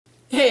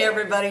Hey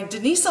everybody,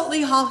 Denise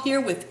Oatley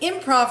here with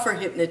Improv for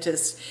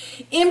Hypnotists.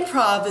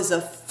 Improv is a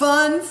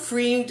fun,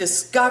 freeing,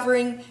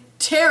 discovering,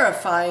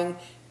 terrifying,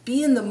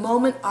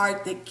 be-in-the-moment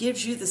art that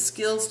gives you the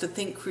skills to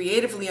think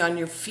creatively on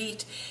your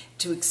feet,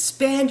 to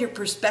expand your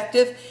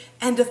perspective,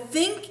 and to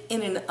think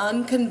in an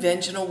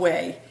unconventional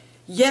way.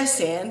 Yes,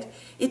 and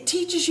it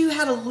teaches you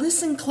how to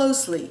listen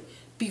closely,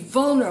 be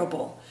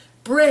vulnerable,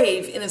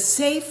 brave in a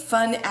safe,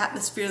 fun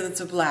atmosphere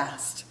that's a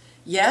blast.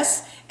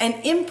 Yes, and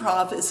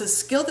improv is a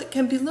skill that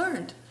can be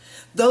learned.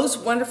 Those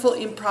wonderful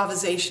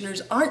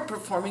improvisationers aren't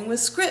performing with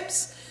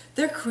scripts.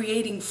 They're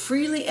creating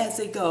freely as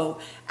they go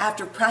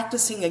after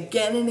practicing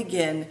again and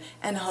again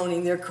and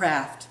honing their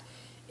craft.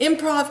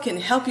 Improv can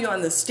help you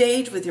on the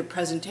stage with your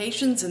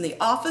presentations in the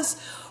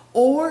office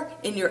or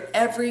in your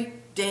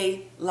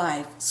everyday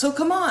life. So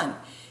come on,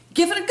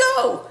 give it a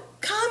go.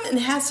 Come and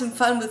have some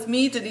fun with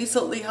me, Denise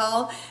Oatley,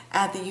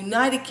 at the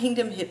United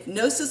Kingdom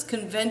Hypnosis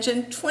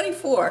Convention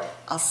 24.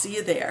 I'll see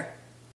you there.